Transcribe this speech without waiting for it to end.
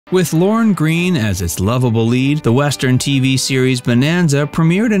With Lorne Greene as its lovable lead, the Western TV series Bonanza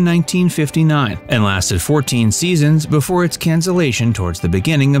premiered in 1959 and lasted 14 seasons before its cancellation towards the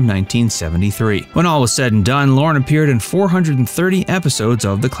beginning of 1973. When all was said and done, Lorne appeared in 430 episodes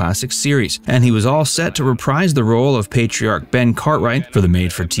of the classic series, and he was all set to reprise the role of patriarch Ben Cartwright for the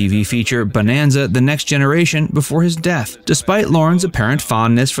made-for-TV feature Bonanza: The Next Generation before his death. Despite Lorne's apparent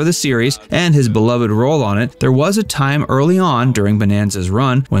fondness for the series and his beloved role on it, there was a time early on during Bonanza's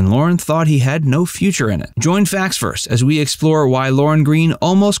run when Lorne thought he had no future in it. Join Facts First as we explore why Lorne Greene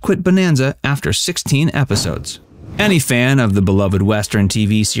almost quit Bonanza after 16 episodes. Any fan of the beloved Western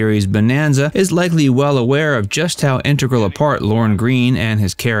TV series Bonanza is likely well aware of just how integral a part Lorne Greene and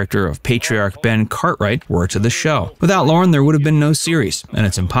his character of patriarch Ben Cartwright were to the show. Without Lorne, there would have been no series, and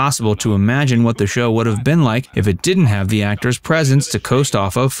it's impossible to imagine what the show would have been like if it didn't have the actor's presence to coast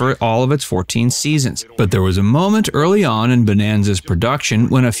off of for all of its 14 seasons. But there was a moment early on in Bonanza's production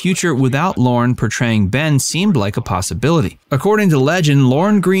when a future without Lorne portraying Ben seemed like a possibility. According to legend,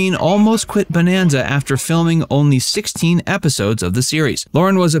 Lorne Greene almost quit Bonanza after filming only 16 episodes of the series.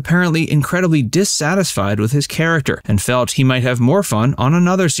 Lorne was apparently incredibly dissatisfied with his character and felt he might have more fun on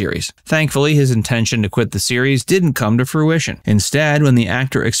another series. Thankfully, his intention to quit the series didn't come to fruition. Instead, when the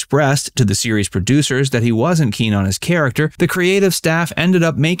actor expressed to the series producers that he wasn't keen on his character, the creative staff ended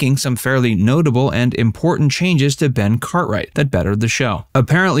up making some fairly notable and important changes to Ben Cartwright that bettered the show.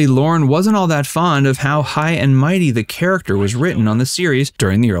 Apparently, Lorne wasn't all that fond of how high and mighty the character was written on the series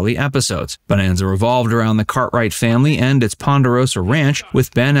during the early episodes. Bonanza revolved around the Cartwright family and its Ponderosa Ranch,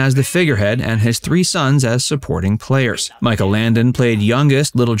 with Ben as the figurehead and his 3 sons as supporting players. Michael Landon played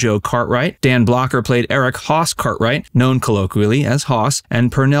youngest Little Joe Cartwright, Dan Blocker played Eric Hoss Cartwright, known colloquially as Hoss, and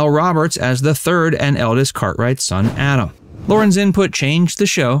Pernell Roberts as the 3rd and eldest Cartwright son Adam. Lorne's input changed the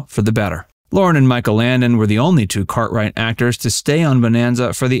show for the better. Lorne and Michael Landon were the only 2 Cartwright actors to stay on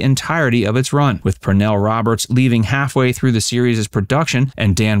Bonanza for the entirety of its run, with Pernell Roberts leaving halfway through the series' production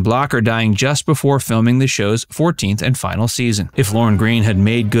and Dan Blocker dying just before filming the show's 14th and final season. If Lorne Greene had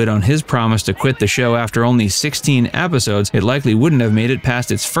made good on his promise to quit the show after only 16 episodes, it likely wouldn't have made it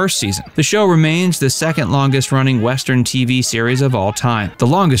past its first season. The show remains the second longest running Western TV series of all time. The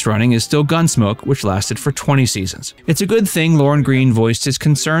longest running is still Gunsmoke, which lasted for 20 seasons. It's a good thing Lorne Greene voiced his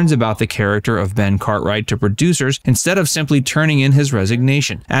concerns about the character of Ben Cartwright to producers instead of simply turning in his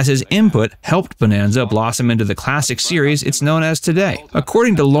resignation, as his input helped Bonanza blossom into the classic series it's known as today.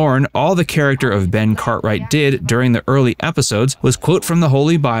 According to Lorne, all the character of Ben Cartwright did during the early episodes was quote from the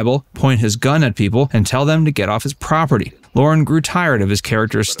Holy Bible, point his gun at people, and tell them to get off his property. Lorne grew tired of his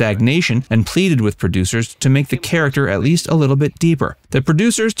character's stagnation and pleaded with producers to make the character at least a little bit deeper. The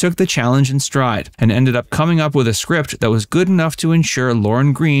producers took the challenge in stride and ended up coming up with a script that was good enough to ensure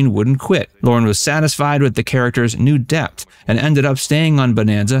Lorne Greene wouldn't quit. Lorne was satisfied with the character's new depth and ended up staying on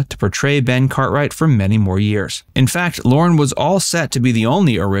Bonanza to portray Ben Cartwright for many more years. In fact, Lorne was all set to be the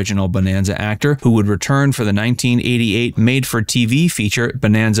only original Bonanza actor who would return for the 1988 made-for-TV feature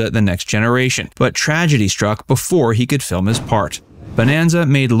Bonanza: The Next Generation, but tragedy struck before he could film his part. Bonanza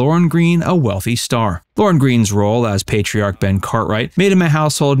made Lorne Greene a wealthy star. Lorne Greene's role as patriarch Ben Cartwright made him a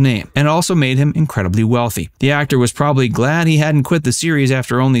household name and also made him incredibly wealthy. The actor was probably glad he hadn't quit the series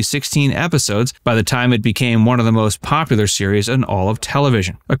after only 16 episodes by the time it became one of the most popular series in all of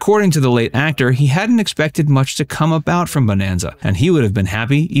television. According to the late actor, he hadn't expected much to come about from Bonanza, and he would have been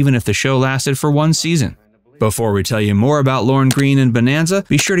happy even if the show lasted for 1 season. Before we tell you more about Lorne Greene and Bonanza,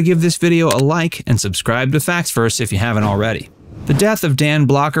 be sure to give this video a like and subscribe to Facts First if you haven't already. The death of Dan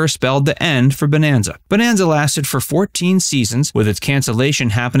Blocker spelled the end for Bonanza. Bonanza lasted for 14 seasons, with its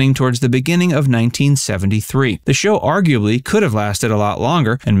cancellation happening towards the beginning of 1973. The show arguably could have lasted a lot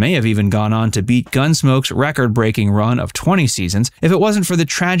longer and may have even gone on to beat Gunsmoke's record-breaking run of 20 seasons if it wasn't for the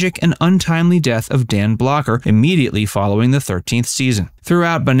tragic and untimely death of Dan Blocker immediately following the 13th season.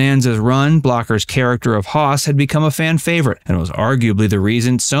 Throughout Bonanza's run, Blocker's character of Hoss had become a fan favorite and was arguably the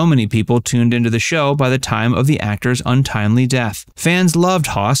reason so many people tuned into the show by the time of the actor's untimely death. Fans loved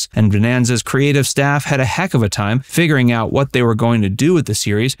Hoss, and Bonanza's creative staff had a heck of a time figuring out what they were going to do with the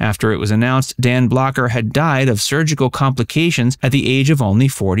series after it was announced Dan Blocker had died of surgical complications at the age of only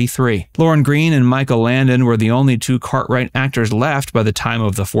 43. Lorne Greene and Michael Landon were the only 2 Cartwright actors left by the time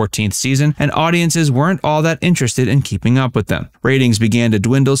of the 14th season, and audiences weren't all that interested in keeping up with them. Ratings began to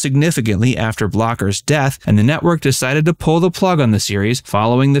dwindle significantly after Blocker's death, and the network decided to pull the plug on the series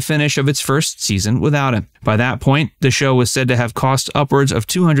following the finish of its first season without him. By that point, the show was said to have cost upwards of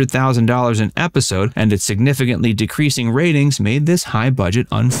 $200,000 an episode, and its significantly decreasing ratings made this high budget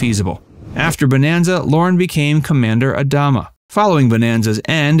unfeasible. After Bonanza, Lorne became Commander Adama. Following Bonanza's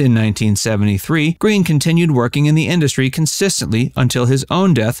end in 1973, Greene continued working in the industry consistently until his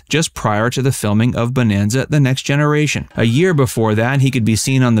own death just prior to the filming of Bonanza: The Next Generation. A year before that, he could be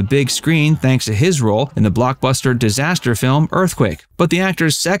seen on the big screen thanks to his role in the blockbuster disaster film Earthquake. But the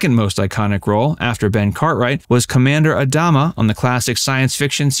actor's second most iconic role, after Ben Cartwright, was Commander Adama on the classic science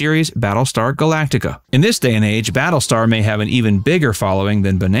fiction series Battlestar Galactica. In this day and age, Battlestar may have an even bigger following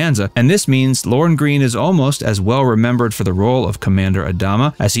than Bonanza, and this means Lorne Greene is almost as well remembered for the role of Commander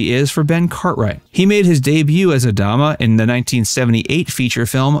Adama as he is for Ben Cartwright. He made his debut as Adama in the 1978 feature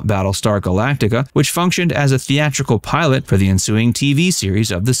film Battlestar Galactica, which functioned as a theatrical pilot for the ensuing TV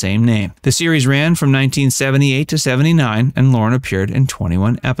series of the same name. The series ran from 1978 to 79, and Lorne appeared in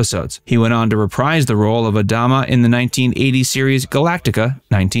 21 episodes. He went on to reprise the role of Adama in the 1980 series Galactica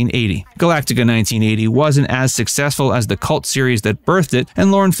 1980. Galactica 1980 wasn't as successful as the cult series that birthed it,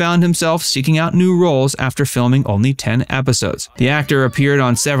 and Lorne found himself seeking out new roles after filming only 10 episodes. The actor appeared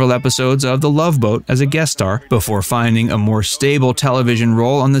on several episodes of The Love Boat as a guest star before finding a more stable television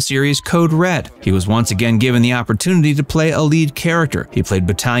role on the series Code Red. He was once again given the opportunity to play a lead character. He played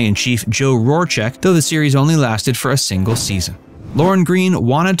Battalion Chief Joe Rorschach, though the series only lasted for a single season. Lorne Greene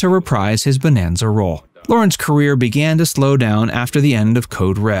wanted to reprise his Bonanza role. Lorne's career began to slow down after the end of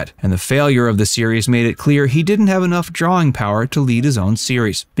Code Red, and the failure of the series made it clear he didn't have enough drawing power to lead his own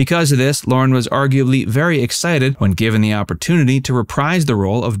series. Because of this, Lorne was arguably very excited when given the opportunity to reprise the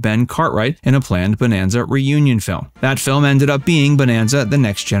role of Ben Cartwright in a planned Bonanza reunion film. That film ended up being Bonanza: The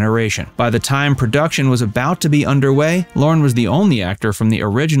Next Generation. By the time production was about to be underway, Lorne was the only actor from the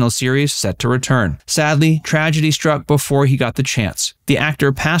original series set to return. Sadly, tragedy struck before he got the chance. The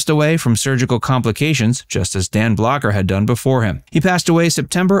actor passed away from surgical complications, just as Dan Blocker had done before him. He passed away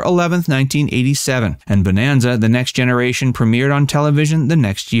September 11, 1987, and Bonanza: The Next Generation premiered on television the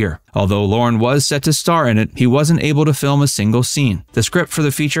next year. Although Lorne was set to star in it, he wasn't able to film a single scene. The script for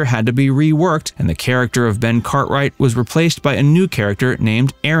the feature had to be reworked, and the character of Ben Cartwright was replaced by a new character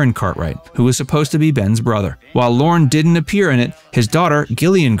named Aaron Cartwright, who was supposed to be Ben's brother. While Lorne didn't appear in it, his daughter,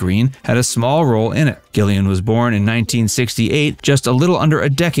 Gillian Greene, had a small role in it. Gillian was born in 1968, just a little under a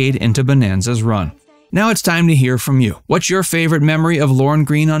decade into Bonanza's run. Now it's time to hear from you. What's your favorite memory of Lorne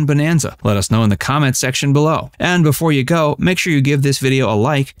Greene on Bonanza? Let us know in the comments section below. And before you go, make sure you give this video a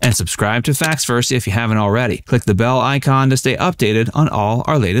like and subscribe to Facts First if you haven't already. Click the bell icon to stay updated on all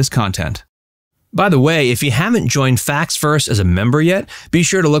our latest content. By the way, if you haven't joined Facts First as a member yet, be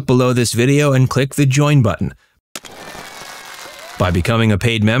sure to look below this video and click the join button. By becoming a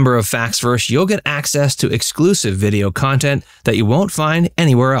paid member of Facts First, you'll get access to exclusive video content that you won't find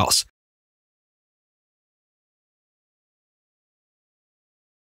anywhere else.